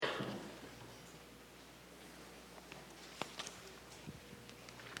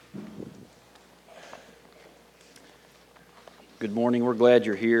Good morning. We're glad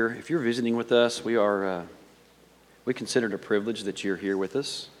you're here. If you're visiting with us, we consider it a privilege that you're here with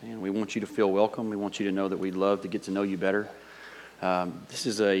us, and we want you to feel welcome. We want you to know that we'd love to get to know you better. This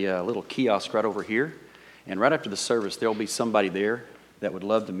is a little kiosk right over here, and right after the service, there'll be somebody there that would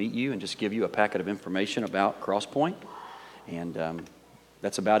love to meet you and just give you a packet of information about Crosspoint, and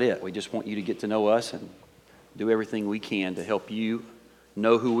that's about it. We just want you to get to know us and do everything we can to help you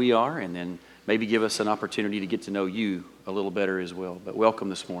know who we are, and then maybe give us an opportunity to get to know you a little better as well. But welcome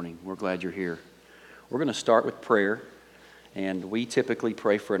this morning. We're glad you're here. We're going to start with prayer, and we typically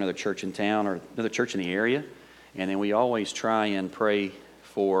pray for another church in town or another church in the area, and then we always try and pray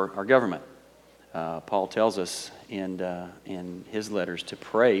for our government. Paul tells us in his letters to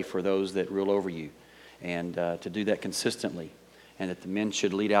pray for those that rule over you, and to do that consistently, and that the men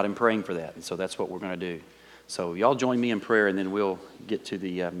should lead out in praying for that. And so that's what we're going to do. So y'all join me in prayer, and then we'll get to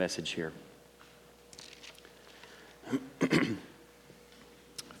the message here.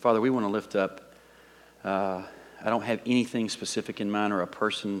 Father, we want to lift up, I don't have anything specific in mind or a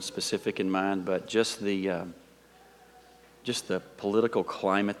person specific in mind, but just the political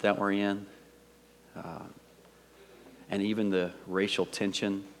climate that we're in, and even the racial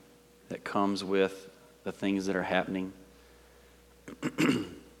tension that comes with the things that are happening.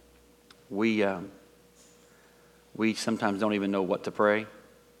 We sometimes don't even know what to pray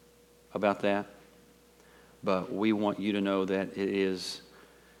about that. But we want you to know that it is,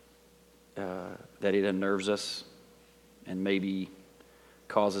 that it unnerves us and maybe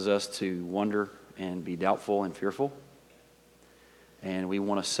causes us to wonder and be doubtful and fearful. And we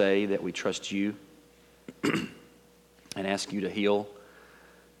want to say that we trust you and ask you to heal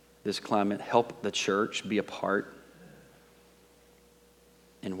this climate. Help the church be a part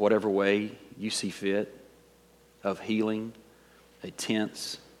in whatever way you see fit of healing a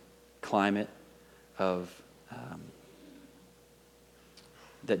tense climate of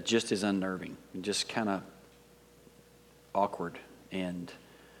that just is unnerving, just kind of awkward and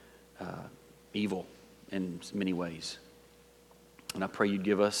evil in many ways. And I pray you'd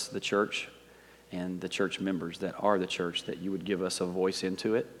give us, the church, and the church members that are the church, that you would give us a voice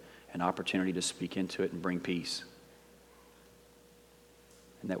into it, an opportunity to speak into it and bring peace.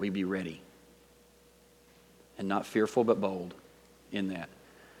 And that we be ready and not fearful but bold in that.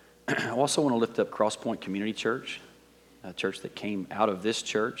 I also want to lift up Crosspoint Community Church, a church that came out of this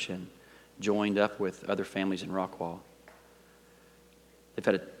church and joined up with other families in Rockwall. They've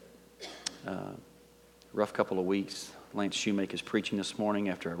had a rough couple of weeks. Lance Shoemake is preaching this morning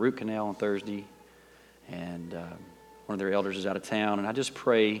after a root canal on Thursday, and one of their elders is out of town. And I just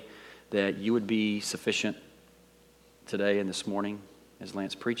pray that you would be sufficient today and this morning as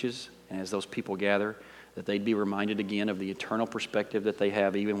Lance preaches and as those people gather, that they'd be reminded again of the eternal perspective that they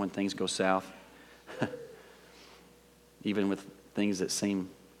have even when things go south, even with things that seem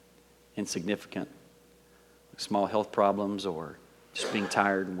insignificant, small health problems or just being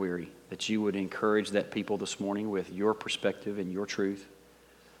tired and weary, that you would encourage that people this morning with your perspective and your truth,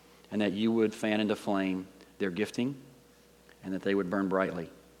 and that you would fan into flame their gifting, and that they would burn brightly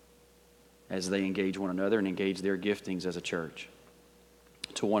as they engage one another and engage their giftings as a church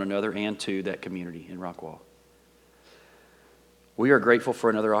to one another and to that community in Rockwall. We are grateful for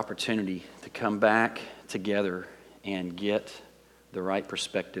another opportunity to come back together and get the right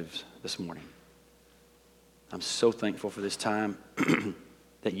perspectives this morning. I'm so thankful for this time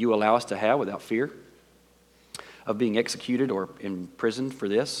that you allow us to have without fear of being executed or imprisoned for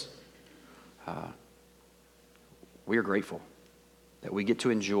this. We are grateful that we get to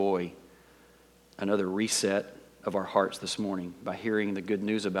enjoy another reset of our hearts this morning by hearing the good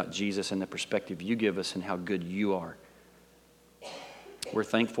news about Jesus and the perspective you give us and how good you are. We're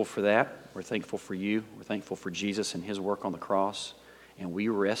thankful for that. We're thankful for you. We're thankful for Jesus and his work on the cross. And we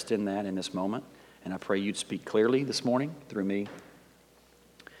rest in that in this moment. And I pray you'd speak clearly this morning through me.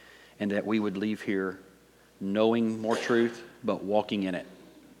 And that we would leave here knowing more truth, but walking in it.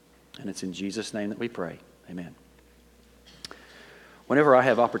 And it's in Jesus' name that we pray. Amen. Whenever I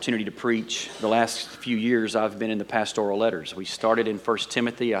have opportunity to preach, the last few years I've been in the pastoral letters. We started in 1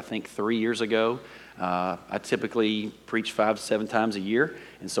 Timothy, I think 3 years ago. I typically preach 5 to 7 times a year.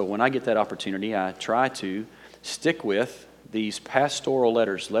 And so when I get that opportunity, I try to stick with these pastoral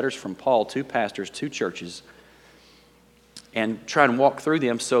letters, letters from Paul to pastors, to churches, and try and walk through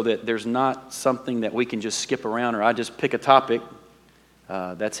them so that there's not something that we can just skip around or I just pick a topic.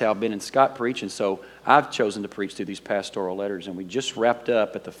 That's how Ben and Scott preach, and so I've chosen to preach through these pastoral letters, and we just wrapped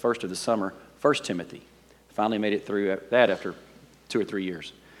up at the first of the summer, 1 Timothy. Finally made it through that after 2 or 3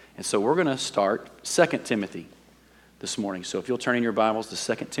 years. And so we're going to start 2 Timothy this morning. So if you'll turn in your Bibles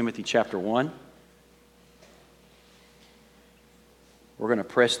to 2 Timothy chapter 1. We're going to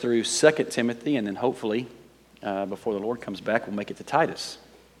press through 2 Timothy, and then hopefully, before the Lord comes back, we'll make it to Titus.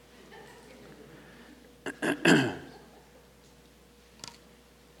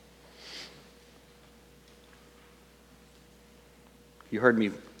 You heard me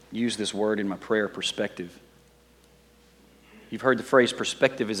use this word in my prayer, perspective. You've heard the phrase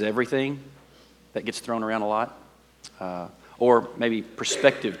perspective is everything. That gets thrown around a lot. Or maybe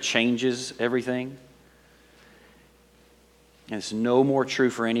perspective changes everything. And it's no more true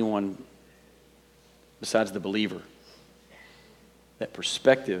for anyone besides the believer. That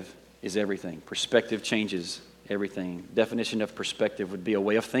perspective is everything. Perspective changes everything. Definition of perspective would be a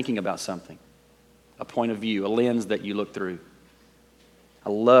way of thinking about something, a point of view, a lens that you look through. I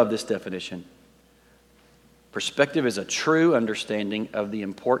love this definition. Perspective is a true understanding of the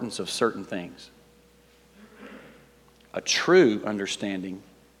importance of certain things. A true understanding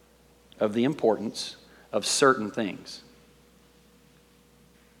of the importance of certain things.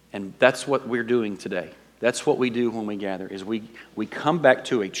 And that's what we're doing today. That's what we do when we gather, is we come back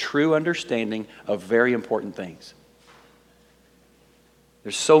to a true understanding of very important things.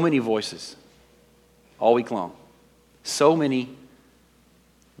 There's so many voices all week long. So many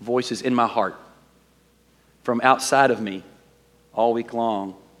voices in my heart from outside of me all week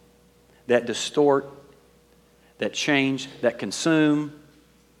long that distort, that change, that consume,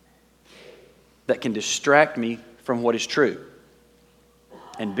 that can distract me from what is true.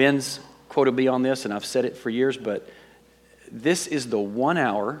 And Ben's quoted me on this, and I've said it for years, but this is the 1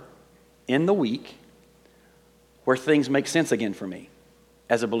 hour in the week where things make sense again for me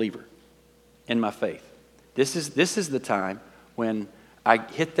as a believer in my faith. This is the time when I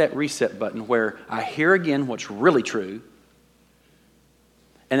hit that reset button where I hear again what's really true,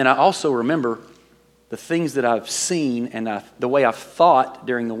 and then I also remember the things that I've seen and the way I've thought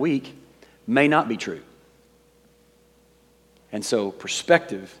during the week may not be true. And so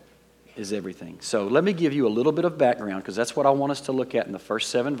perspective is everything. So let me give you a little bit of background, because that's what I want us to look at in the first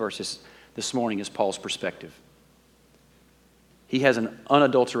 7 verses this morning is Paul's perspective. He has an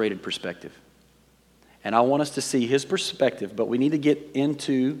unadulterated perspective. And I want us to see his perspective, but we need to get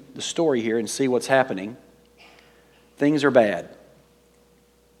into the story here and see what's happening. Things are bad.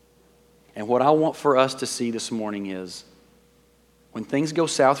 And what I want for us to see this morning is when things go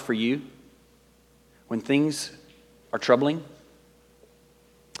south for you, when things are troubling,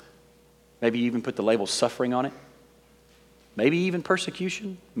 maybe you even put the label suffering on it, maybe even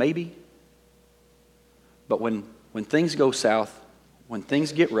persecution, maybe. But when things go south, when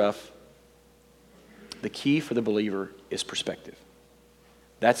things get rough, the key for the believer is perspective.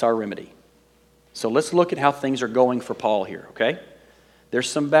 That's our remedy. So let's look at how things are going for Paul here, okay? There's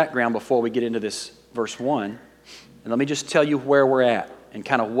some background before we get into this verse 1. And let me just tell you where we're at and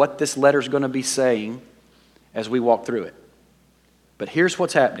kind of what this letter is going to be saying as we walk through it. But here's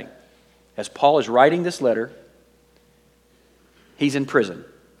what's happening. As Paul is writing this letter, he's in prison.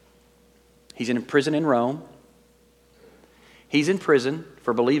 He's in prison in Rome. He's in prison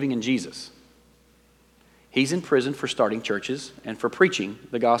for believing in Jesus. He's in prison for starting churches and for preaching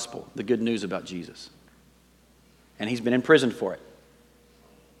the gospel, the good news about Jesus. And he's been in prison for it.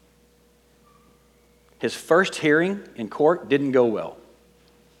 His first hearing in court didn't go well.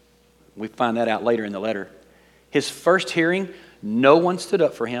 We find that out later in the letter. His first hearing, no one stood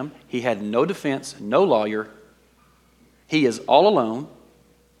up for him. He had no defense, no lawyer. He is all alone.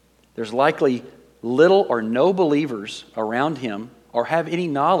 There's likely little or no believers around him or have any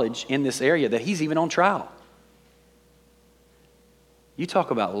knowledge in this area that he's even on trial. You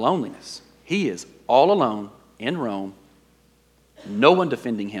talk about loneliness. He is all alone in Rome. No one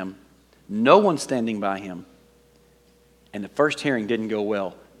defending him. No one standing by him. And the first hearing didn't go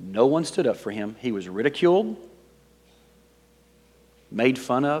well. No one stood up for him. He was ridiculed, made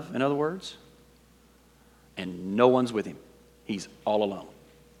fun of, in other words, and no one's with him. He's all alone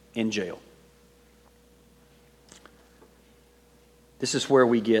in jail. This is where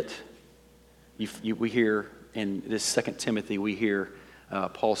we get, we hear in this 2 Timothy, we hear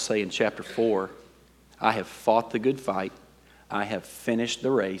Paul say in chapter 4, I have fought the good fight. I have finished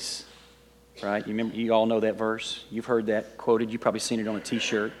the race. Right? You remember, you all know that verse. You've heard that quoted. You've probably seen it on a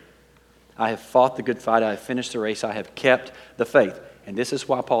t-shirt. I have fought the good fight. I have finished the race. I have kept the faith. And this is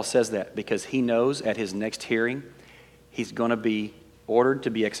why Paul says that, because he knows at his next hearing, he's going to be ordered to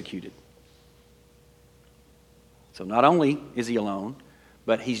be executed. So not only is he alone,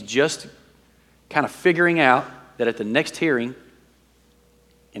 but he's just kind of figuring out that at the next hearing,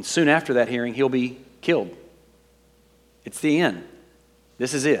 and soon after that hearing, he'll be killed. It's the end.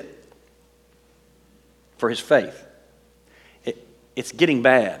 This is it for his faith. It's getting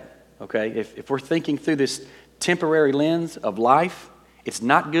bad, okay? If we're thinking through this temporary lens of life, It's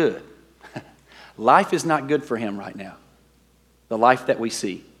not good. Life is not good for him right now. The life that we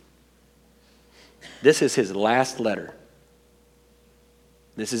see. This is his last letter.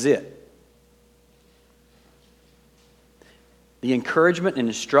 This is it. The encouragement and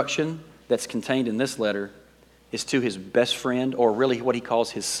instruction that's contained in this letter is to his best friend, or really what he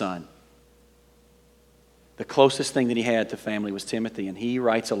calls his son. The closest thing that he had to family was Timothy, and he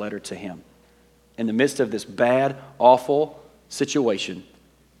writes a letter to him. In the midst of this bad, awful situation,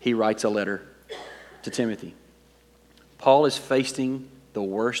 he writes a letter to Timothy. Paul is facing the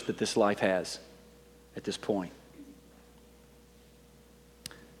worst that this life has at this point.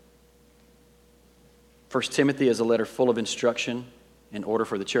 1 Timothy is a letter full of instruction in order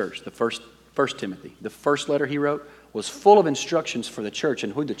for the church. The first Timothy, the first letter he wrote, was full of instructions for the church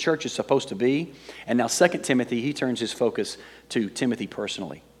and who the church is supposed to be. And now 2 Timothy, he turns his focus to Timothy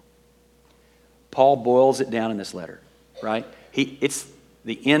personally. Paul boils it down in this letter, right?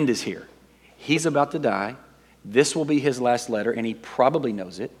 The end is here. He's about to die. This will be his last letter, and he probably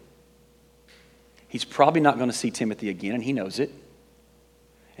knows it. He's probably not going to see Timothy again, and he knows it.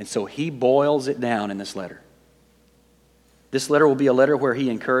 And so he boils it down in this letter. This letter will be a letter where he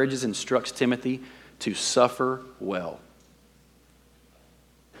encourages and instructs Timothy to suffer well.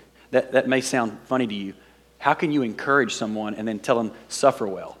 That may sound funny to you. How can you encourage someone and then tell them, suffer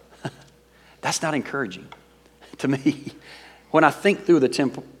well? That's not encouraging to me. When I think through the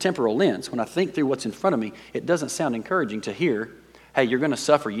temporal lens, when I think through what's in front of me, it doesn't sound encouraging to hear, hey, you're going to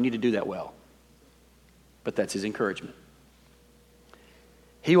suffer, you need to do that well. But that's his encouragement.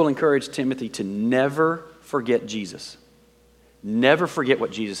 He will encourage Timothy to never forget Jesus. Never forget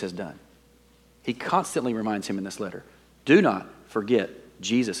what Jesus has done. He constantly reminds him in this letter, do not forget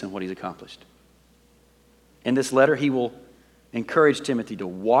Jesus and what he's accomplished. In this letter, he will encourage Timothy to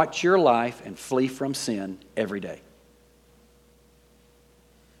watch your life and flee from sin every day.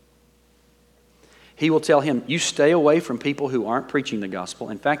 He will tell him, you stay away from people who aren't preaching the gospel.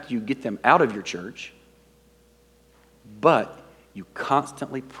 In fact, you get them out of your church, but you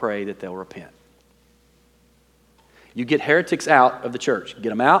constantly pray that they'll repent. You get heretics out of the church. Get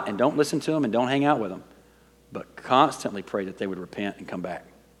them out and don't listen to them and don't hang out with them, but constantly pray that they would repent and come back.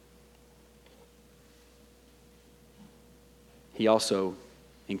 He also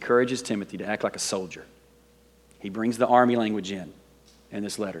encourages Timothy to act like a soldier. He brings the army language in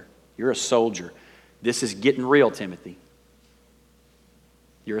this letter. You're a soldier. This is getting real, Timothy.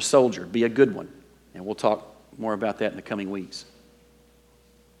 You're a soldier. Be a good one. And we'll talk more about that in the coming weeks.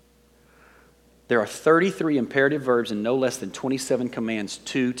 There are 33 imperative verbs and no less than 27 commands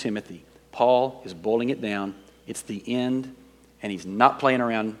to Timothy. Paul is boiling it down. It's the end, and he's not playing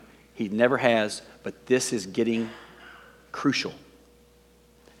around. He never has, but this is getting crucial.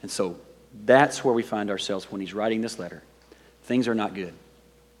 And so that's where we find ourselves when he's writing this letter. Things are not good.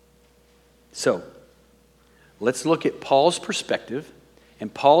 So let's look at Paul's perspective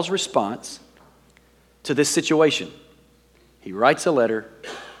and Paul's response to this situation. He writes a letter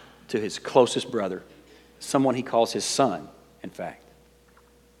to his closest brother, someone he calls his son, in fact.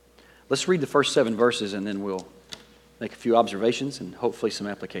 Let's read the first 7 verses and then we'll make a few observations and hopefully some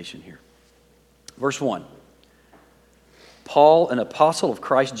application here. Verse 1. Paul, an apostle of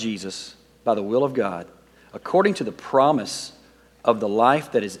Christ Jesus, by the will of God, according to the promise of the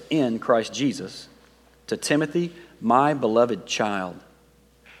life that is in Christ Jesus, to Timothy, my beloved child,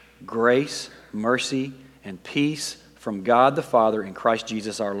 grace, mercy, and peace from God the Father and Christ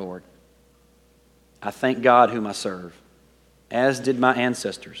Jesus our Lord. I thank God whom I serve, as did my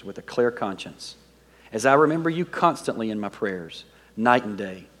ancestors, with a clear conscience, as I remember you constantly in my prayers, night and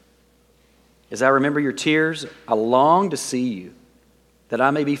day. As I remember your tears, I long to see you, that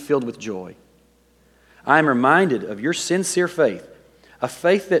I may be filled with joy. I am reminded of your sincere faith, a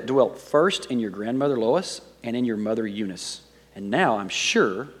faith that dwelt first in your grandmother Lois and in your mother Eunice, and now I'm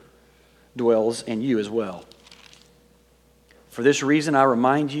sure dwells in you as well. For this reason, I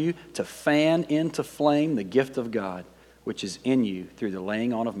remind you to fan into flame the gift of God, which is in you through the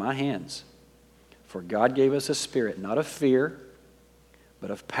laying on of my hands. For God gave us a spirit not of fear,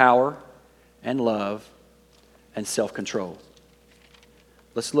 but of power and love and self-control.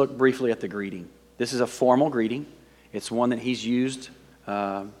 Let's look briefly at the greeting. This is a formal greeting. It's one that he's used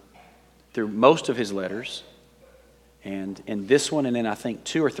through most of his letters. And in this one, and then I think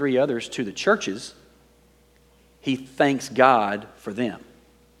 2 or 3 others to the churches, he thanks God for them.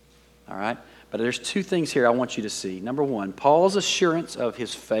 All right? But there's 2 things here I want you to see. Number 1, Paul's assurance of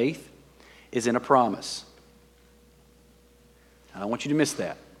his faith is in a promise. I don't want you to miss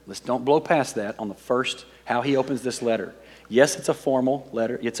that. Don't blow past that on the first, how he opens this letter. Yes, it's a formal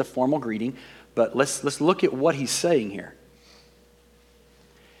letter. It's a formal greeting. But let's look at what he's saying here.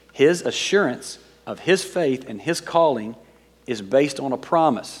 His assurance of his faith and his calling is based on a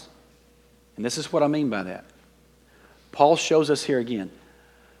promise. And this is what I mean by that. Paul shows us here again,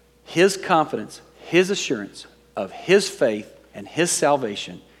 his confidence, his assurance of his faith and his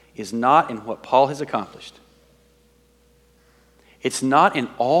salvation is not in what Paul has accomplished. It's not in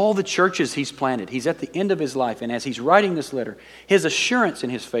all the churches he's planted. He's at the end of his life, and as he's writing this letter, his assurance in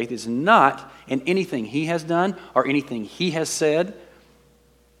his faith is not in anything he has done or anything he has said.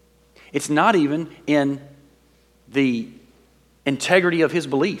 It's not even in the integrity of his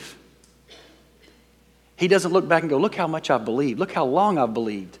belief. He doesn't look back and go, look how much I've believed. Look how long I've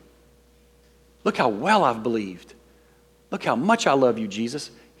believed. Look how well I've believed. Look how much I love you, Jesus.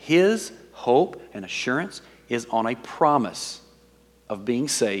 His hope and assurance is on a promise of being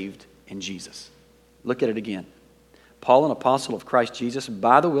saved in Jesus. Look at it again. Paul, an apostle of Christ Jesus,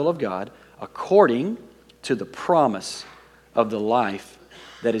 by the will of God, according to the promise of the life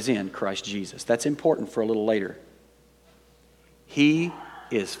that is in Christ Jesus. That's important for a little later. He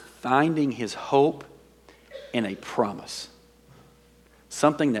is finding his hope in a promise.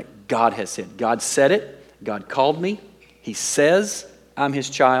 Something that God has said. God said it. God called me. He says I'm his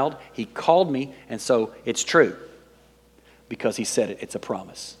child. He called me, and so it's true. Because he said it. It's a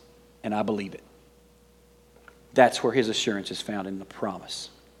promise. And I believe it. That's where his assurance is found, in the promise.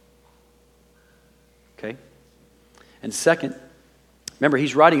 Okay? And second, remember,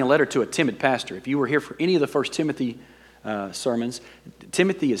 he's writing a letter to a timid pastor. If you were here for any of the first Timothy sermons,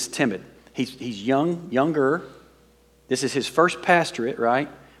 Timothy is timid. He's younger. This is his first pastorate, right?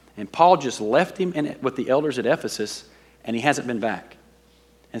 And Paul just left him with the elders at Ephesus, and he hasn't been back.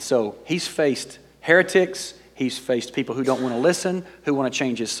 And so he's faced heretics. He's faced people who don't want to listen, who want to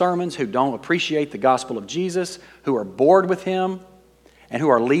change his sermons, who don't appreciate the gospel of Jesus, who are bored with him, and who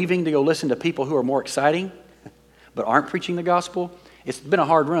are leaving to go listen to people who are more exciting, but aren't preaching the gospel. It's been a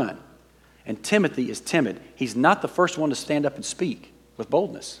hard run. And Timothy is timid. He's not the first one to stand up and speak with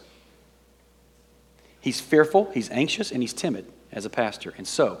boldness. He's fearful, he's anxious, and he's timid as a pastor. And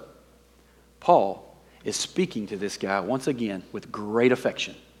so, Paul is speaking to this guy once again with great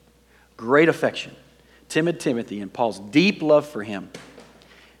affection. Great affection. Timid Timothy, and Paul's deep love for him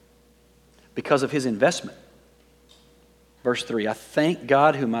because of his investment. Verse 3, I thank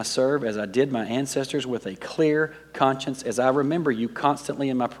God whom I serve as I did my ancestors with a clear conscience, as I remember you constantly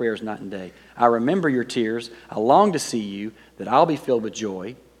in my prayers night and day. I remember your tears. I long to see you, that I'll be filled with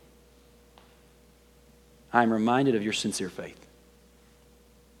joy. I am reminded of your sincere faith.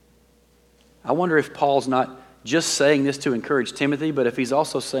 I wonder if Paul's not just saying this to encourage Timothy, but if he's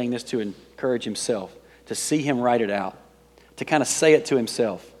also saying this to encourage himself, to see him write it out, to kind of say it to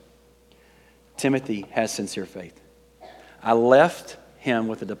himself. Timothy has sincere faith. I left him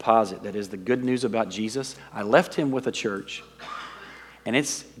with a deposit that is the good news about Jesus. I left him with a church. And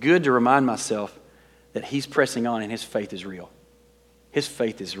it's good to remind myself that he's pressing on and his faith is real. His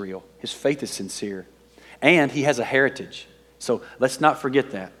faith is real. His faith is sincere. And he has a heritage. So let's not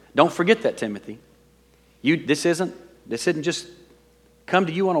forget that. Don't forget that, Timothy. This isn't just come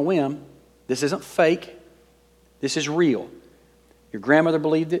to you on a whim. This isn't fake. This is real. Your grandmother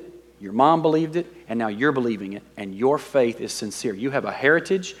believed it. Your mom believed it. And now you're believing it. And your faith is sincere. You have a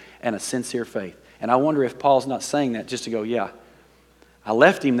heritage and a sincere faith. And I wonder if Paul's not saying that just to go, yeah, I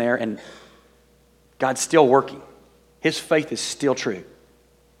left him there and God's still working. His faith is still true.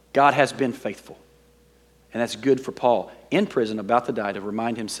 God has been faithful. And that's good for Paul in prison about to die to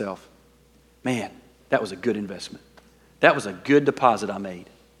remind himself, man, that was a good investment. That was a good deposit I made.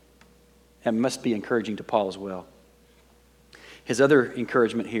 That must be encouraging to Paul as well. His other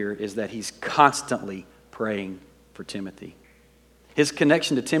encouragement here is that he's constantly praying for Timothy. His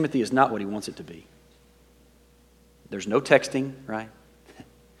connection to Timothy is not what he wants it to be. There's no texting, right?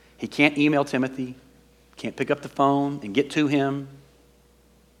 He can't email Timothy, can't pick up the phone and get to him.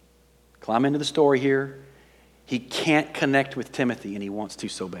 Climb into the story here. He can't connect with Timothy, and he wants to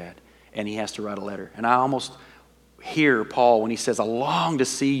so bad. And he has to write a letter. And I almost hear Paul when he says, I long to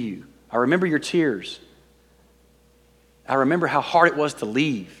see you. I remember your tears. I remember how hard it was to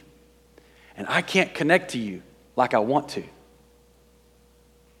leave. And I can't connect to you like I want to.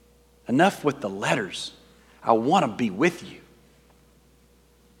 Enough with the letters. I want to be with you.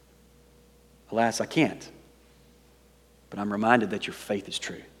 Alas, I can't. But I'm reminded that your faith is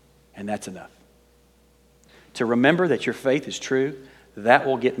true. And that's enough. To remember that your faith is true, that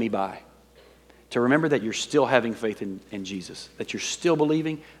will get me by. To remember that you're still having faith in Jesus, that you're still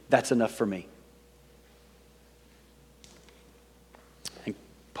believing, that's enough for me. And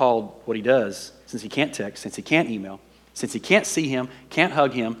Paul, what he does, since he can't text, since he can't email, since he can't see him, can't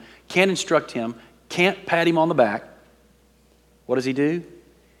hug him, can't instruct him, can't pat him on the back, what does he do?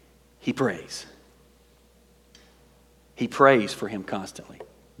 he prays. He prays for him constantly.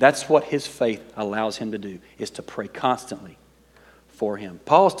 That's what his faith allows him to do, is to pray constantly for him.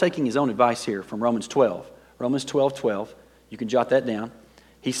 Paul's taking his own advice here from Romans 12. Romans 12:12. You can jot that down.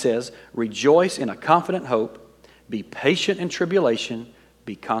 He says, rejoice in a confident hope, be patient in tribulation,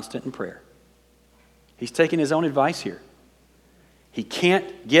 be constant in prayer. He's taking his own advice here. He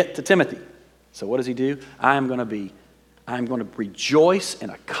can't get to Timothy. So what does he do? I'm going to rejoice in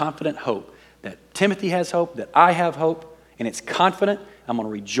a confident hope that Timothy has hope, that I have hope, and it's confident. I'm going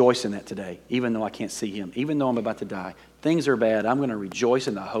to rejoice in that today, even though I can't see him, even though I'm about to die. Things are bad. I'm going to rejoice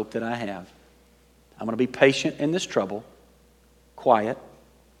in the hope that I have. I'm going to be patient in this trouble, quiet,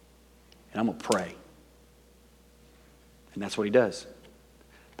 and I'm going to pray. And that's what he does.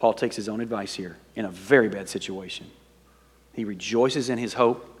 Paul takes his own advice here in a very bad situation. He rejoices in his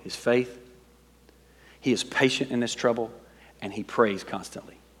hope, his faith. He is patient in this trouble, and he prays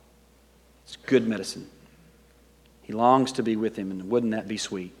constantly. It's good medicine. He longs to be with him, and wouldn't that be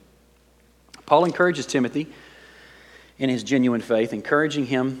sweet? Paul encourages Timothy in his genuine faith, encouraging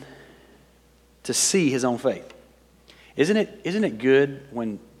him to see his own faith. Isn't it good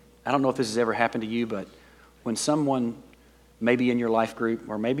when, I don't know if this has ever happened to you, but when someone maybe in your life group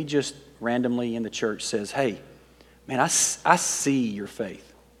or maybe just randomly in the church says, hey, man, I see your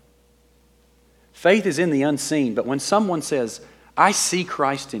faith. Faith is in the unseen, but when someone says, I see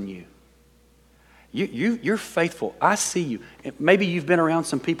Christ in you, you're faithful. I see you. Maybe you've been around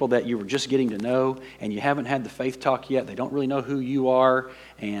some people that you were just getting to know and you haven't had the faith talk yet. They don't really know who you are.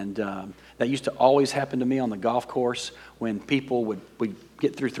 And that used to always happen to me on the golf course when people would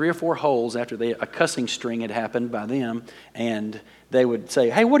get through 3 or 4 holes after a cussing string had happened by them. And they would say,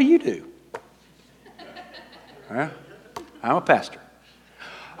 hey, what do you do? I'm a pastor.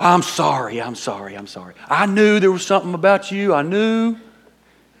 I'm sorry. I knew there was something about you. I knew.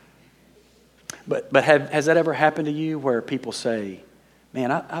 But has that ever happened to you where people say, man,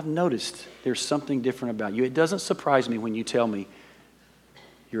 I've noticed there's something different about you. It doesn't surprise me when you tell me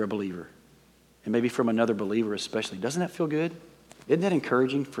you're a believer. And maybe from another believer especially. Doesn't that feel good? Isn't that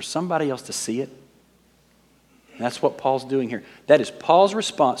encouraging for somebody else to see it? And that's what Paul's doing here. That is Paul's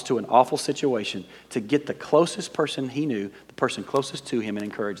response to an awful situation, to get the closest person he knew, the person closest to him, and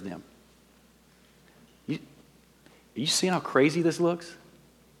encourage them. Are you seeing how crazy this looks?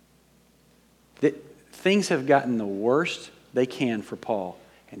 That things have gotten the worst they can for Paul,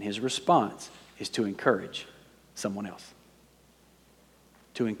 and his response is to encourage someone else.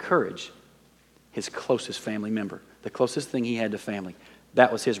 To encourage his closest family member, the closest thing he had to family.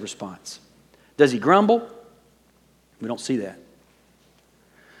 That was his response. Does he grumble? We don't see that.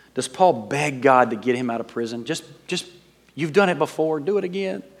 Does Paul beg God to get him out of prison? Just you've done it before, do it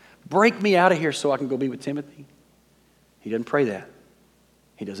again. Break me out of here so I can go be with Timothy. He doesn't pray that.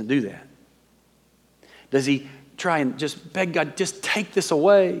 He doesn't do that. Does he try and just beg God, just take this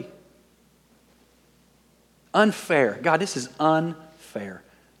away? Unfair. God, this is unfair.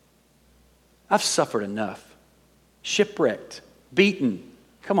 I've suffered enough. Shipwrecked. Beaten.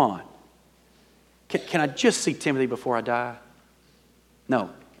 Come on. Can I just see Timothy before I die? No,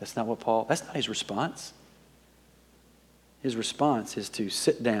 that's not his response. His response is to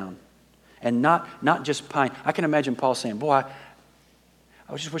sit down and not just pine. I can imagine Paul saying, boy,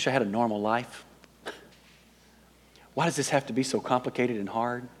 I just wish I had a normal life. Why does this have to be so complicated and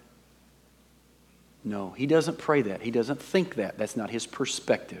hard? No, he doesn't pray that. He doesn't think that. That's not his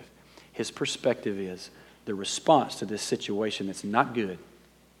perspective. His perspective is the response to this situation that's not good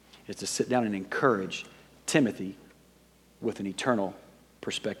is to sit down and encourage Timothy with an eternal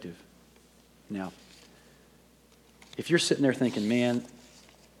perspective. Now, if you're sitting there thinking, man,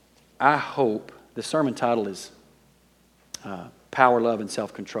 I hope, the sermon title is Power, Love, and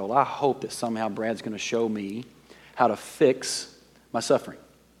Self-Control. I hope that somehow Brad's going to show me how to fix my suffering.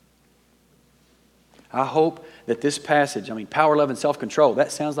 I hope that this passage, power, love, and self-control,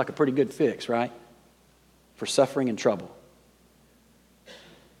 that sounds like a pretty good fix, right? For suffering and trouble.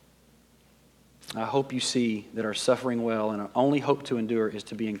 I hope you see that our suffering well and our only hope to endure is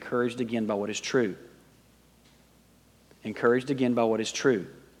to be encouraged again by what is true. Encouraged again by what is true.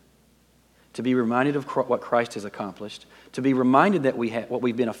 To be reminded of what Christ has accomplished. To be reminded that we have what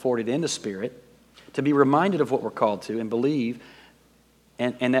we've been afforded in the Spirit. To be reminded of what we're called to and believe,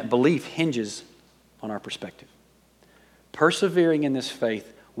 and that belief hinges on our perspective. Persevering in this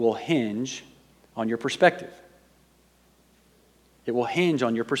faith will hinge on your perspective. It will hinge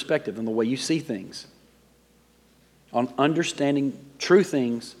on your perspective and the way you see things, on understanding true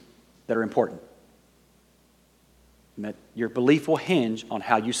things that are important. And that your belief will hinge on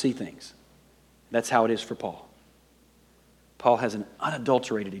how you see things. That's how it is for Paul. Paul has an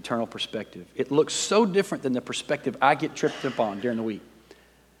unadulterated eternal perspective. It looks so different than the perspective I get tripped up on during the week.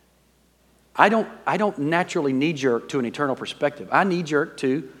 I don't naturally knee-jerk to an eternal perspective. I knee-jerk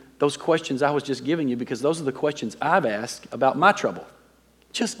to those questions I was just giving you because those are the questions I've asked about my trouble.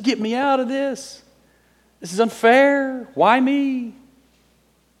 Just get me out of this. This is unfair. Why me?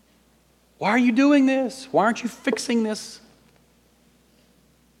 Why are you doing this? Why aren't you fixing this?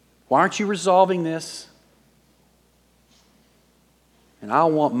 Why aren't you resolving this? And I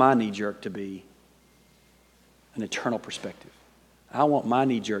want my knee-jerk to be an eternal perspective. I want my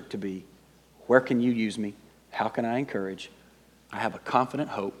knee-jerk to be, where can you use me? How can I encourage? I have a confident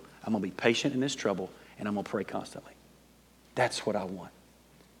hope. I'm going to be patient in this trouble, and I'm going to pray constantly. That's what I want.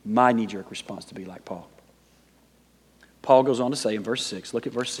 My knee-jerk response to be like Paul. Paul goes on to say in verse 6, look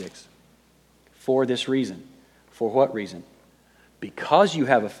at verse 6. For this reason. For what reason? Because you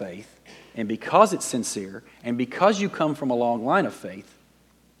have a faith, and because it's sincere, and because you come from a long line of faith,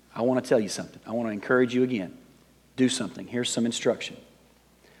 I want to tell you something. I want to encourage you again. Do something. Here's some instruction.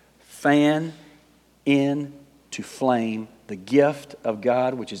 Fan into flame the gift of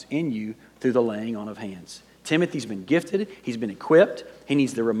God which is in you through the laying on of hands. Timothy's been gifted. He's been equipped. He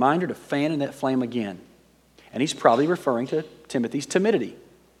needs the reminder to fan in that flame again. And he's probably referring to Timothy's timidity.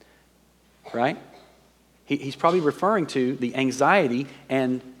 Right? He's probably referring to the anxiety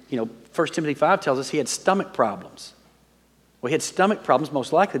and, 1 Timothy 5 tells us he had stomach problems. Well, he had stomach problems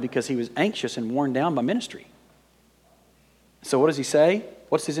most likely because he was anxious and worn down by ministry. So what does he say?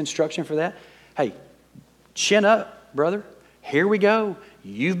 What's his instruction for that? Hey, chin up, brother. Here we go.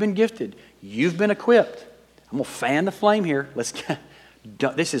 You've been gifted. You've been equipped. I'm going to fan the flame here.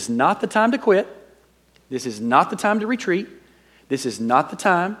 This is not the time to quit. This is not the time to retreat. This is not the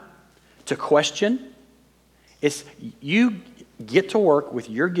time to question. You get to work with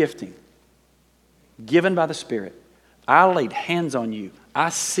your gifting given by the Spirit. I laid hands on you. I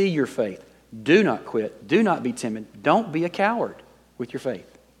see your faith. Do not quit. Do not be timid. Don't be a coward with your faith.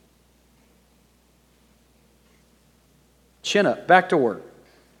 Chin up. Back to work.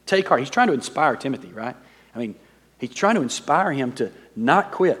 Take heart. He's trying to inspire Timothy, right? He's trying to inspire him to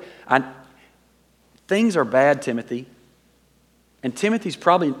not quit. Things are bad, Timothy. And Timothy's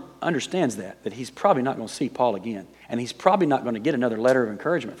probably understands that he's probably not going to see Paul again. And he's probably not going to get another letter of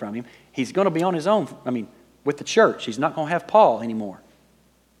encouragement from him. He's going to be on his own, with the church. He's not going to have Paul anymore.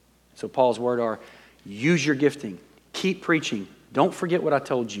 So Paul's word are, use your gifting. Keep preaching. Don't forget what I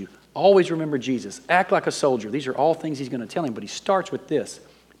told you. Always remember Jesus. Act like a soldier. These are all things he's going to tell him, but he starts with this.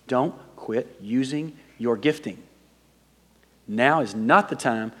 Don't quit using your gifting. Now is not the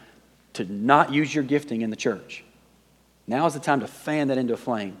time to not use your gifting in the church. Now is the time to fan that into a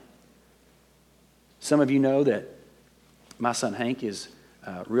flame. Some of you know that my son Hank is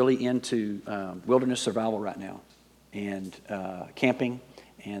really into wilderness survival right now and camping.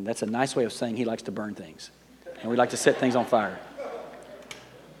 And that's a nice way of saying he likes to burn things. And we like to set things on fire.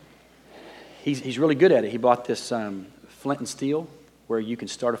 He's really good at it. He bought this flint and steel where you can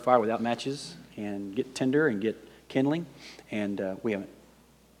start a fire without matches and get tinder and get kindling. And we haven't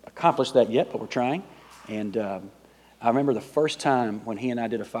accomplished that yet, but we're trying. And I remember the first time when he and I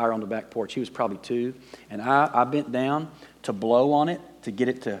did a fire on the back porch. He was probably 2. And I bent down to blow on it to get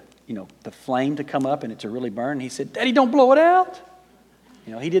it to, the flame to come up and it to really burn. And he said, Daddy, don't blow it out.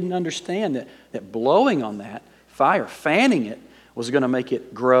 He didn't understand that blowing on that fire, fanning it, was going to make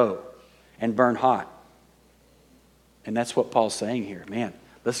it grow and burn hot. And that's what Paul's saying here. Man,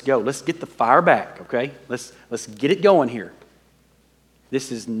 let's go. Let's get the fire back, okay? Let's get it going here.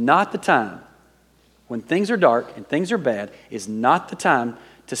 This is not the time, when things are dark and things are bad, is not the time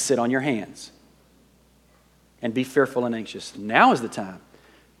to sit on your hands and be fearful and anxious. Now is the time.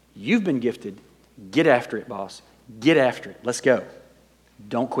 You've been gifted. Get after it, boss. Get after it. Let's go.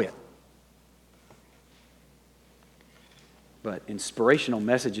 Don't quit. But inspirational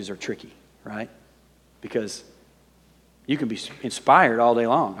messages are tricky, right? Because you can be inspired all day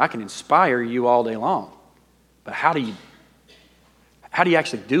long. I can inspire you all day long. But how do you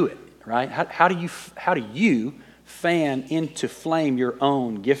actually do it, right? How do you fan into flame your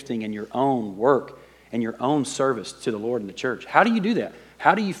own gifting and your own work and your own service to the Lord and the church? How do you do that?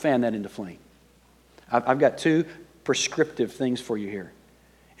 How do you fan that into flame? I've got 2 prescriptive things for you here.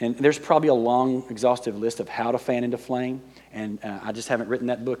 And there's probably a long, exhaustive list of how to fan into flame, and I just haven't written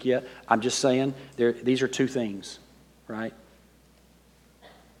that book yet. I'm just saying these are 2 things, right?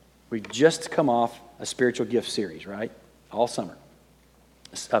 We've just come off a spiritual gift series, right? All summer.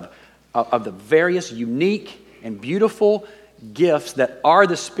 Of the various unique and beautiful gifts that are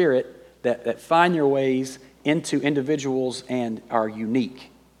the Spirit that find their ways into individuals and are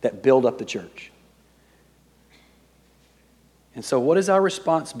unique, that build up the church. And so what has our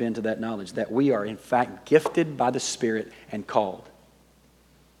response been to that knowledge? That we are in fact gifted by the Spirit and called.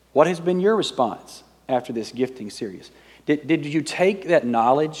 What has been your response after this gifting series? Did you take that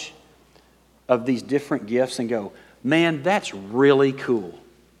knowledge of these different gifts and go, man, that's really cool.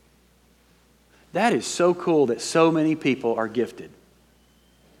 That is so cool that so many people are gifted.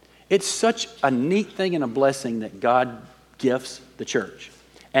 It's such a neat thing and a blessing that God gifts the church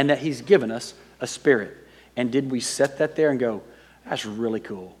and that He's given us a spirit. And did we set that there and go, that's really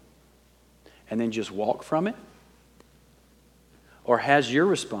cool, and then just walk from it? Or has your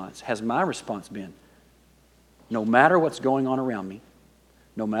response, has my response been, no matter what's going on around me,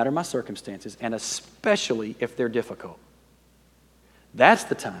 no matter my circumstances, and especially if they're difficult, that's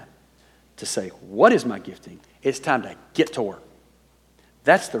the time to say, what is my gifting? It's time to get to work.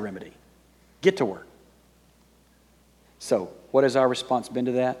 That's the remedy. Get to work. So, what has our response been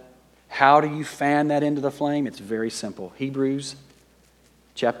to that? How do you fan that into the flame? It's very simple. Hebrews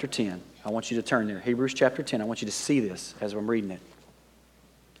chapter 10. I want you to turn there. Hebrews chapter 10. I want you to see this as I'm reading it.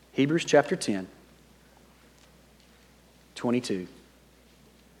 Hebrews chapter 10, 22.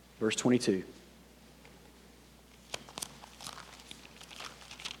 Verse 22.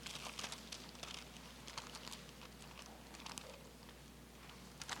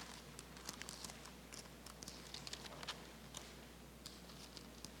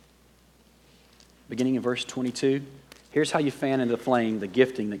 Beginning in verse 22, here's how you fan into the flame the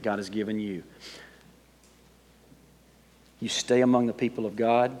gifting that God has given you. You stay among the people of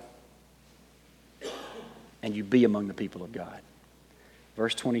God, and you be among the people of God.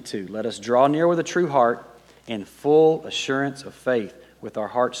 Verse 22, let us draw near with a true heart in full assurance of faith, with our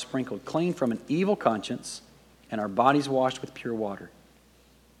hearts sprinkled clean from an evil conscience and our bodies washed with pure water.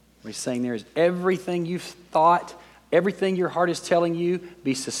 What he's saying there is everything you've thought, everything your heart is telling you,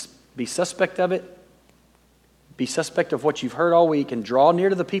 be suspect of it. Be suspect of what you've heard all week and draw near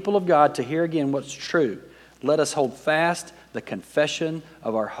to the people of God to hear again what's true. Let us hold fast the confession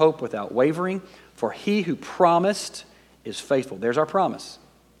of our hope without wavering, for He who promised is faithful. There's our promise.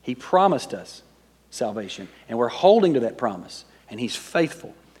 He promised us salvation, and we're holding to that promise, and He's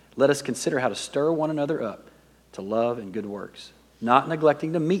faithful. Let us consider how to stir one another up to love and good works, not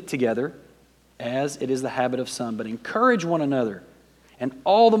neglecting to meet together as it is the habit of some, but encourage one another, and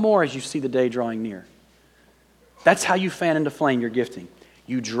all the more as you see the day drawing near. That's how you fan into flame your gifting.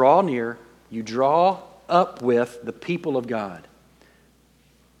 You draw near, you draw up with the people of God.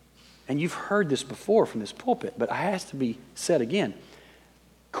 And you've heard this before from this pulpit, but it has to be said again.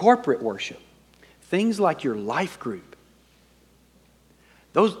 Corporate worship, things like your life group,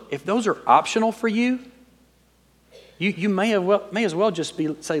 if those are optional for you, you may as well just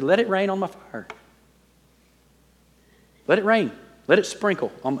say, let it rain on my fire. Let it rain. Let it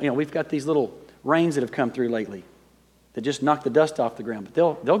sprinkle. We've got these little rains that have come through lately that just knock the dust off the ground,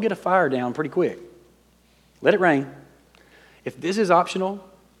 but they'll get a fire down pretty quick. Let it rain. If this is optional,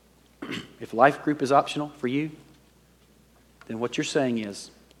 if life group is optional for you, then what you're saying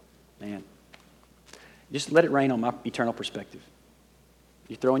is, man, just let it rain on my eternal perspective.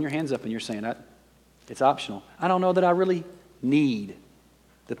 You're throwing your hands up and you're saying, it's optional. I don't know that I really need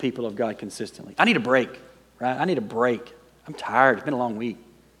the people of God consistently. I need a break, right? I need a break. I'm tired. It's been a long week.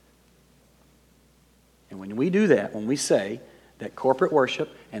 And when we do that, when we say that corporate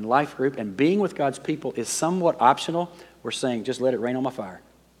worship and life group and being with God's people is somewhat optional, we're saying, just let it rain on my fire.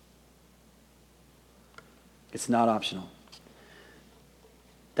 It's not optional.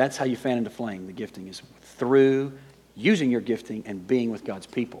 That's how you fan into flame the gifting, is through using your gifting and being with God's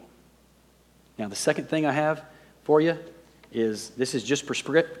people. Now, the second thing I have for you is, this is just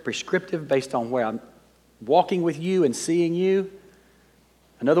prescriptive based on where I'm walking with you and seeing you.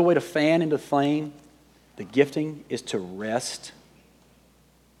 Another way to fan into flame the gifting is to rest.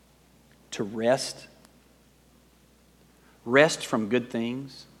 To rest. Rest from good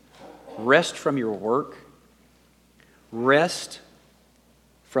things. Rest from your work. Rest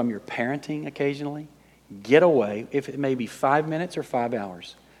from your parenting occasionally. Get away, if it may be 5 minutes or 5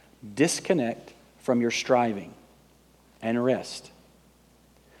 hours. Disconnect from your striving and rest.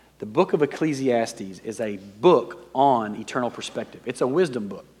 The book of Ecclesiastes is a book on eternal perspective. It's a wisdom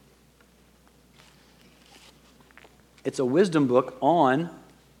book. It's a wisdom book on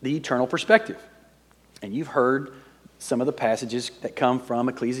the eternal perspective. And you've heard some of the passages that come from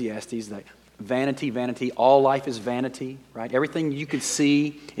Ecclesiastes, that vanity, vanity, all life is vanity, right? Everything you can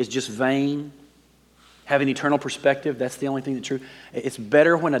see is just vain. Having eternal perspective, that's the only thing that's true. It's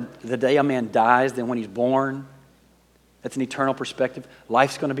better when the day a man dies than when he's born. That's an eternal perspective.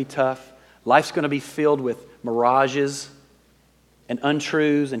 Life's going to be tough. Life's going to be filled with mirages and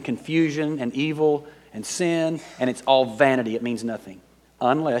untruths and confusion and evil and sin, and it's all vanity. It means nothing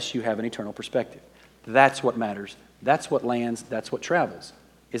unless you have an eternal perspective. That's what matters. That's what lands. That's what travels,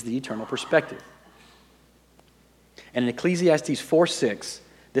 is the eternal perspective. And in Ecclesiastes 4:6,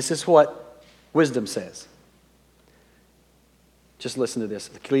 this is what wisdom says. Just listen to this.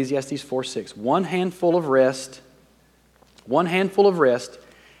 Ecclesiastes 4:6. One handful of rest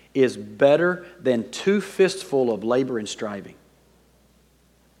is better than 2 fistfuls of labor and striving.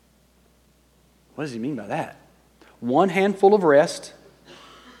 What does he mean by that? One handful of rest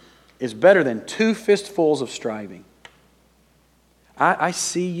is better than 2 fistfuls of striving. I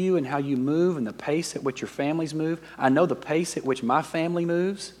see you and how you move and the pace at which your families move. I know the pace at which my family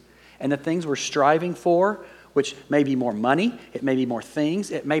moves and the things we're striving for, which may be more money, it may be more things,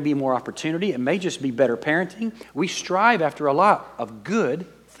 it may be more opportunity, it may just be better parenting. We strive after a lot of good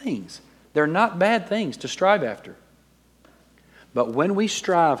things. They're not bad things to strive after. But when we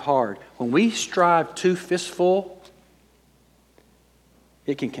strive hard, when we strive 2 fistfuls,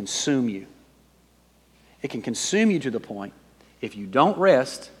 it can consume you. It can consume you to the point, if you don't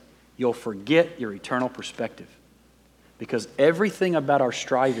rest, you'll forget your eternal perspective. Because everything about our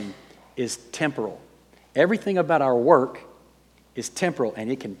striving is temporal. Everything about our work is temporal,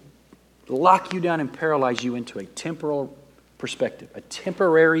 and it can lock you down and paralyze you into a temporal perspective, a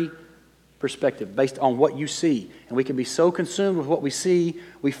temporary perspective based on what you see. And we can be so consumed with what we see,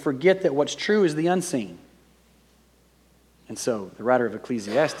 we forget that what's true is the unseen. And so the writer of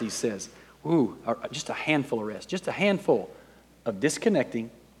Ecclesiastes says, just a handful of rest, just a handful of disconnecting,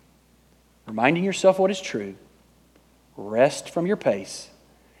 reminding yourself what is true, rest from your pace,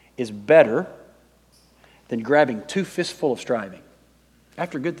 is better than grabbing 2 fistfuls of striving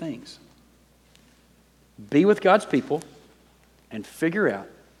after good things. Be with God's people and figure out,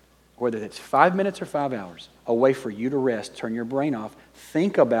 whether it's 5 minutes or 5 hours, a way for you to rest, turn your brain off,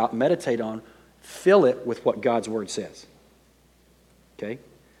 think about, meditate on, fill it with what God's Word says. Okay?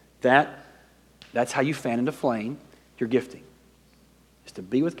 That's how you fan into flame your gifting, is to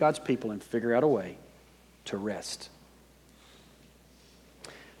be with God's people and figure out a way to rest.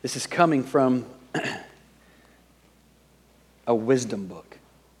 This is coming from a wisdom book,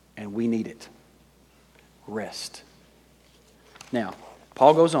 and we need it. Rest. Now,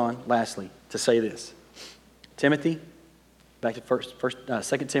 Paul goes on, lastly, to say this. Timothy, back to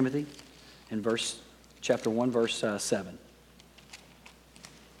 2 Timothy, in chapter 1, verse 7.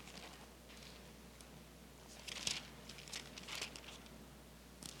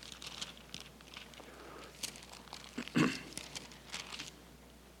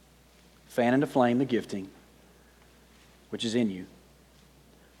 Fan into flame the gifting which is in you.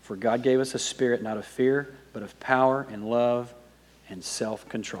 For God gave us a spirit not of fear, but of power and love and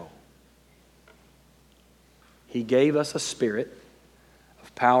self-control. He gave us a spirit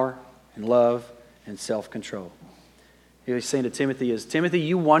of power and love and self-control. He's saying to Timothy is, Timothy,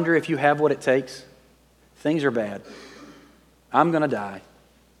 you wonder if you have what it takes? Things are bad. I'm going to die.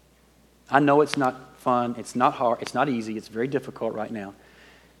 I know it's not fun. It's not hard. It's not easy. It's very difficult right now.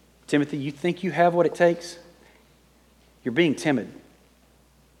 Timothy, you think you have what it takes? You're being timid.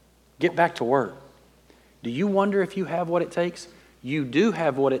 Get back to work. Do you wonder if you have what it takes? You do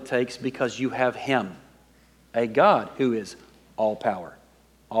have what it takes because you have Him, a God who is all power,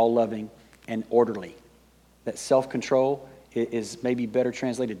 all loving, and orderly. That self-control is maybe better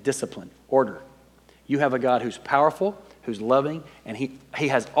translated discipline, order. You have a God who's powerful, who's loving, and He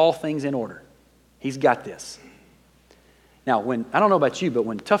has all things in order. He's got this. Now, I don't know about you, but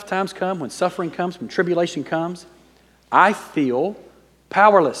when tough times come, when suffering comes, when tribulation comes, I feel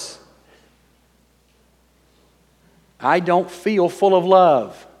powerless. I don't feel full of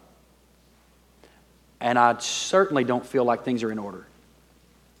love. And I certainly don't feel like things are in order.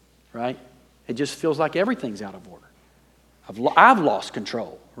 Right? It just feels like everything's out of order. I've lost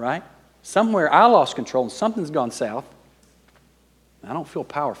control, right? Somewhere I lost control and something's gone south. I don't feel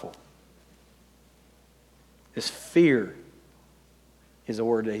powerful. This fear is a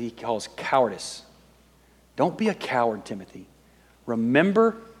word that he calls cowardice. Don't be a coward, Timothy.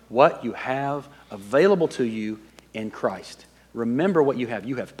 Remember what you have available to you in Christ. Remember what you have.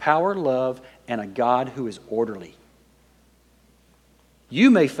 You have power, love, and a God who is orderly. You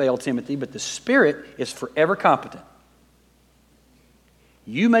may fail, Timothy, but the Spirit is forever competent.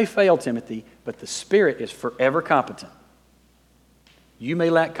 You may fail, Timothy, but the Spirit is forever competent. You may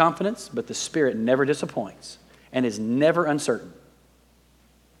lack confidence, but the Spirit never disappoints and is never uncertain.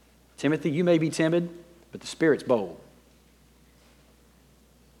 Timothy, you may be timid, but the Spirit's bold.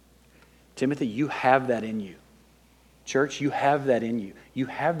 Timothy, you have that in you. Church, you have that in you. You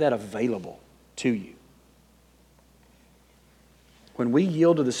have that available to you. When we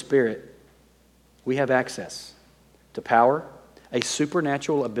yield to the Spirit, We have access to power, a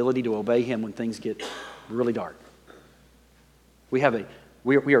supernatural ability to obey Him when things get really dark. We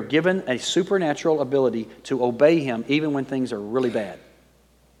are given a supernatural ability to obey Him even when things are really bad.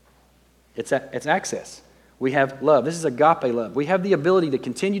 It's access. We have love. This is agape love. We have the ability to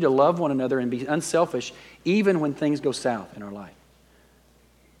continue to love one another and be unselfish even when things go south in our life.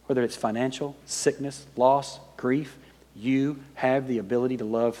 Whether it's financial, sickness, loss, grief, you have the ability to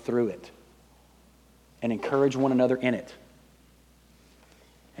love through it and encourage one another in it.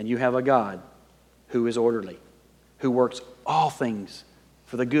 And you have a God who is orderly, who works all things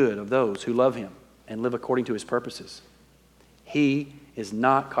for the good of those who love Him and live according to His purposes. He is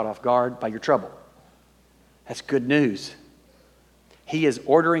not caught off guard by your trouble. That's good news. He is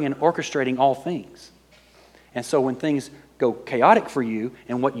ordering and orchestrating all things. And so when things go chaotic for you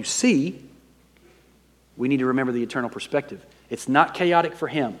and what you see, we need to remember the eternal perspective. It's not chaotic for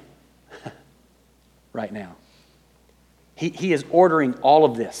Him right now. He is ordering all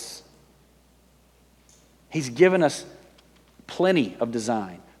of this. He's given us plenty of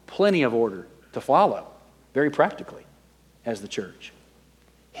design, plenty of order to follow, very practically, as the church.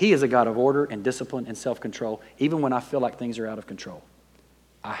 He is a God of order and discipline and self-control, even when I feel like things are out of control.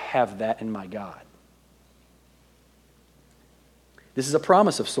 I have that in my God. This is a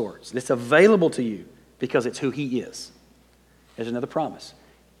promise of sorts. It's available to you because it's who He is. There's another promise.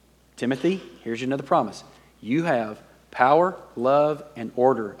 Timothy, here's another promise. You have power, love, and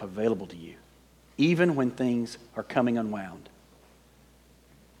order available to you, even when things are coming unwound.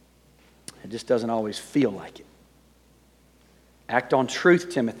 It just doesn't always feel like it. Act on truth,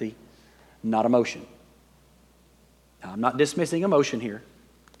 Timothy, not emotion. Now, I'm not dismissing emotion here.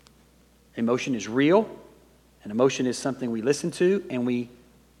 Emotion is real, and emotion is something we listen to and we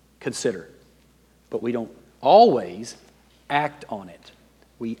consider. But we don't always act on it.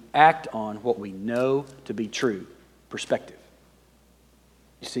 We act on what we know to be true. Perspective.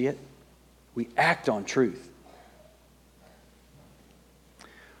 You see it? We act on truth.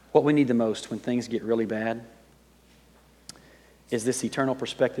 What we need the most when things get really bad is this eternal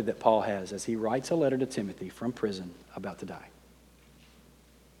perspective that Paul has as he writes a letter to Timothy from prison about to die.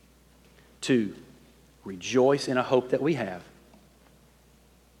 2, rejoice in a hope that we have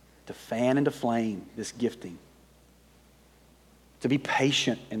to fan and to flame this gifting, to be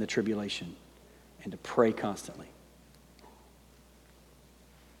patient in the tribulation, and to pray constantly.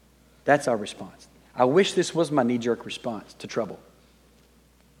 That's our response. I wish this was my knee-jerk response to trouble,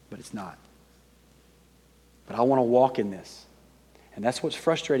 but it's not. But I want to walk in this. And that's what's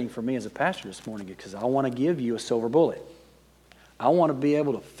frustrating for me as a pastor this morning, because I want to give you a silver bullet. I want to be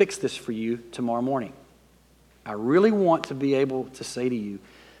able to fix this for you tomorrow morning. I really want to be able to say to you,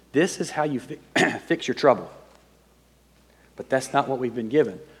 this is how you fix your trouble. But that's not what we've been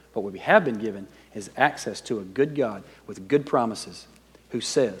given. What we have been given is access to a good God with good promises who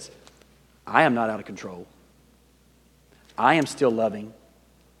says, I am not out of control. I am still loving.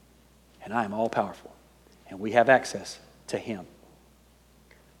 And I am all powerful. And we have access to Him.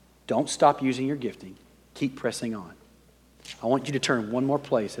 Don't stop using your gifting. Keep pressing on. I want you to turn one more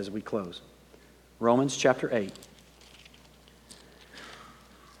place as we close. Romans chapter 8.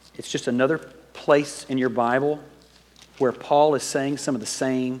 It's just another place in your Bible where Paul is saying some of the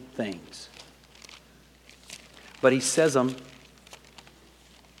same things. But he says them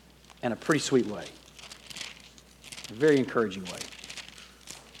in a pretty sweet way. A very encouraging way.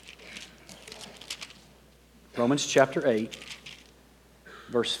 Romans chapter 8,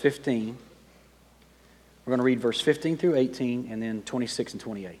 verse 15. We're going to read verse 15 through 18 and then 26 and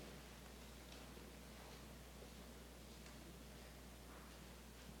 28.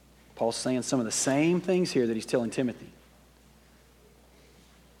 Paul's saying some of the same things here that he's telling Timothy.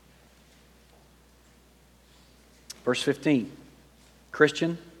 Verse 15.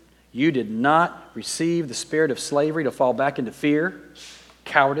 Christian, you did not receive the spirit of slavery to fall back into fear,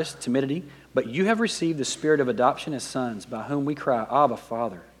 cowardice, timidity, but you have received the spirit of adoption as sons, by whom we cry, Abba,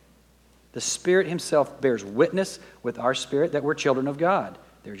 Father. The Spirit Himself bears witness with our spirit that we're children of God.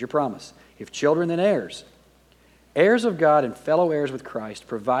 There's your promise. If children, then heirs. Heirs of God and fellow heirs with Christ,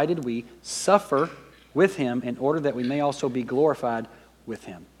 provided we suffer with Him in order that we may also be glorified with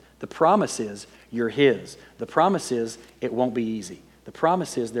Him. The promise is you're His. The promise is it won't be easy. The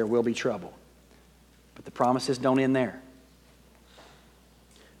promise is there will be trouble. But the promises don't end there.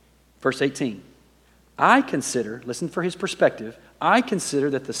 Verse 18. I consider, listen for his perspective, I consider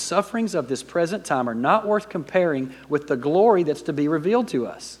that the sufferings of this present time are not worth comparing with the glory that's to be revealed to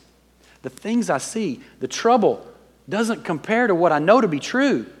us. The things I see, the trouble, doesn't compare to what I know to be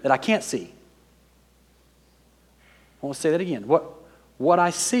true that I can't see. I want to say that again. what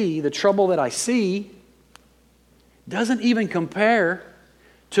I see, the trouble that I see, doesn't even compare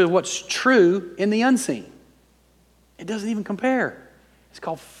to what's true in the unseen. It doesn't even compare. It's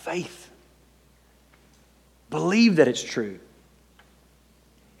called faith. Believe that it's true.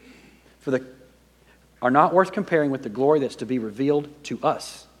 Are not worth comparing with the glory that's to be revealed to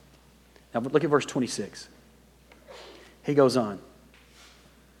us. Now look at verse 26. He goes on.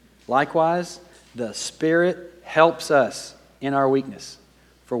 Likewise, the Spirit helps us in our weakness.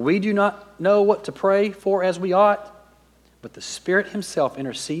 For we do not know what to pray for as we ought, but the Spirit Himself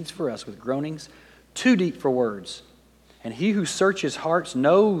intercedes for us with groanings too deep for words. And He who searches hearts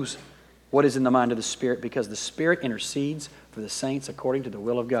knows what is in the mind of the Spirit, because the Spirit intercedes for the saints according to the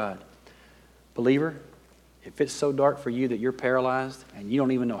will of God. Believer, if it's so dark for you that you're paralyzed and you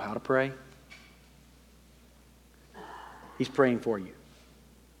don't even know how to pray, He's praying for you.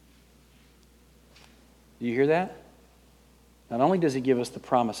 Do you hear that? Not only does He give us the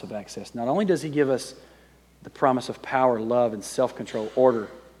promise of access, not only does He give us the promise of power, love, and self-control, order,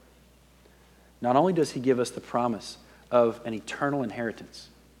 not only does He give us the promise of an eternal inheritance,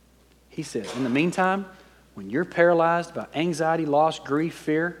 He says, in the meantime, when you're paralyzed by anxiety, loss, grief,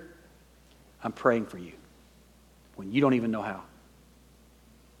 fear, I'm praying for you when you don't even know how.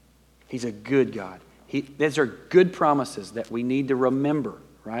 He's a good God. These are good promises that we need to remember,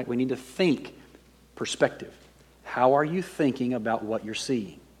 right? We need to think perspective. How are you thinking about what you're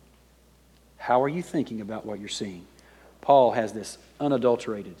seeing? How are you thinking about what you're seeing? Paul has this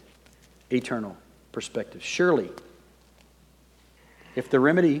unadulterated, eternal perspective. Surely, if the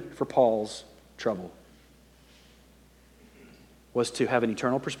remedy for Paul's trouble was to have an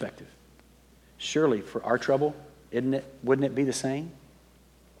eternal perspective, surely for our trouble, wouldn't it be the same?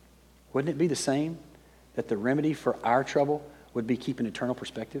 Wouldn't it be the same that the remedy for our trouble would be keep an eternal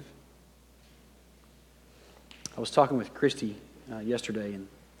perspective? I was talking with Christy yesterday, and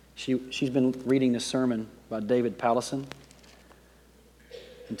she's been reading this sermon by David Powlison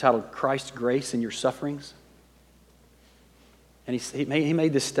entitled Christ's Grace in Your Sufferings. And he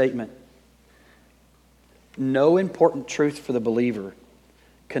made this statement: no important truth for the believer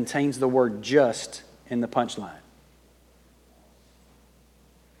contains the word just in the punchline.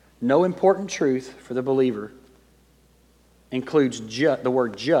 No important truth for the believer includes the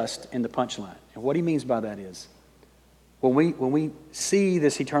word just in the punchline. And what he means by that is, when we see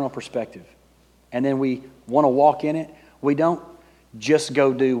this eternal perspective and then we want to walk in it, we don't just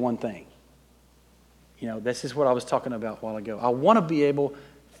go do one thing. You know, this is what I was talking about a while ago. I want to be able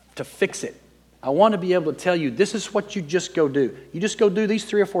to fix it. I want to be able to tell you, this is what you just go do. You just go do these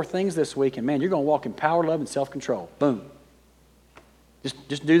 3 or 4 things this week, and man, you're going to walk in power, love, and self-control. Boom.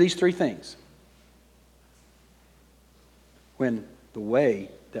 Just do these 3 things. When the way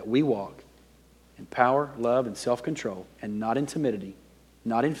that we walk in power, love, and self-control, and not in timidity,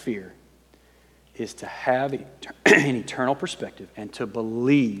 not in fear, is to have an eternal perspective and to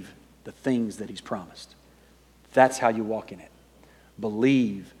believe the things that He's promised. That's how you walk in it.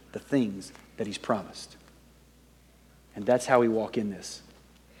 Believe the things that He's promised. And that's how we walk in this.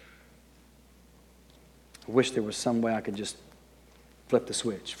 I wish there was some way I could just flip the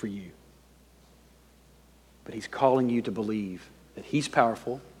switch for you. But He's calling you to believe that He's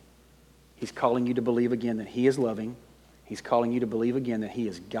powerful. He's calling you to believe again that He is loving. He's calling you to believe again that He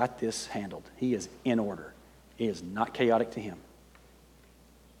has got this handled. He is in order. It is not chaotic to Him.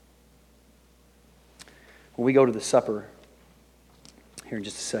 When we go to the supper here in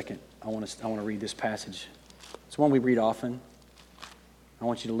just a second, I want to read this passage. It's one we read often. I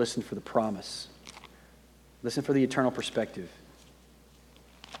want you to listen for the promise. Listen for the eternal perspective.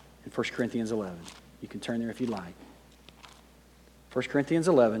 In 1 Corinthians 11. You can turn there if you'd like. 1 Corinthians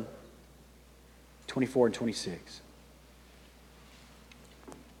 11, 24 and 26.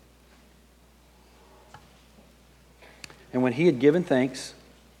 And when He had given thanks,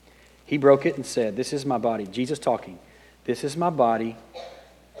 He broke it and said, "This is my body." Jesus talking. "This is my body,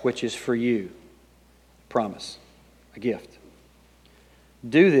 which is for you." Promise. A gift.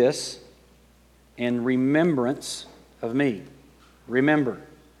 "Do this in remembrance of me." Remember.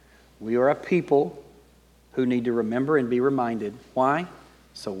 We are a people who need to remember and be reminded. Why?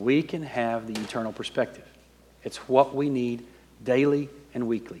 So we can have the eternal perspective. It's what we need daily and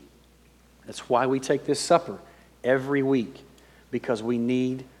weekly. That's why we take this supper every week, because we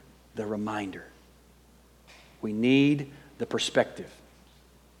need the reminder. We need the perspective.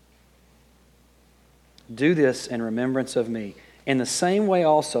 "Do this in remembrance of me. In the same way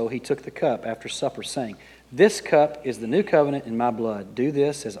also He took the cup after supper, saying, This cup is the new covenant in my blood. Do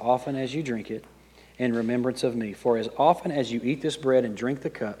this as often as you drink it in remembrance of me. For as often as you eat this bread and drink the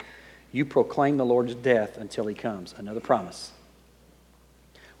cup, you proclaim the Lord's death until He comes." Another promise.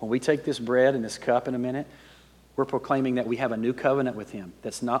 When we take this bread and this cup in a minute, we're proclaiming that we have a new covenant with him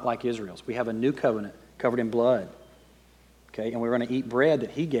that's not like Israel's. We have a new covenant covered in blood. Okay, and we're going to eat bread that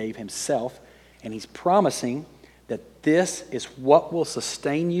he gave himself, and he's promising that this is what will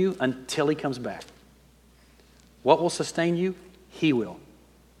sustain you until he comes back. What will sustain you? He will.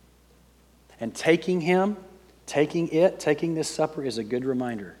 And taking this supper is a good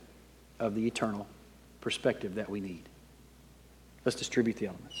reminder of the eternal perspective that we need. Let's distribute the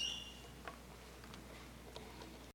elements.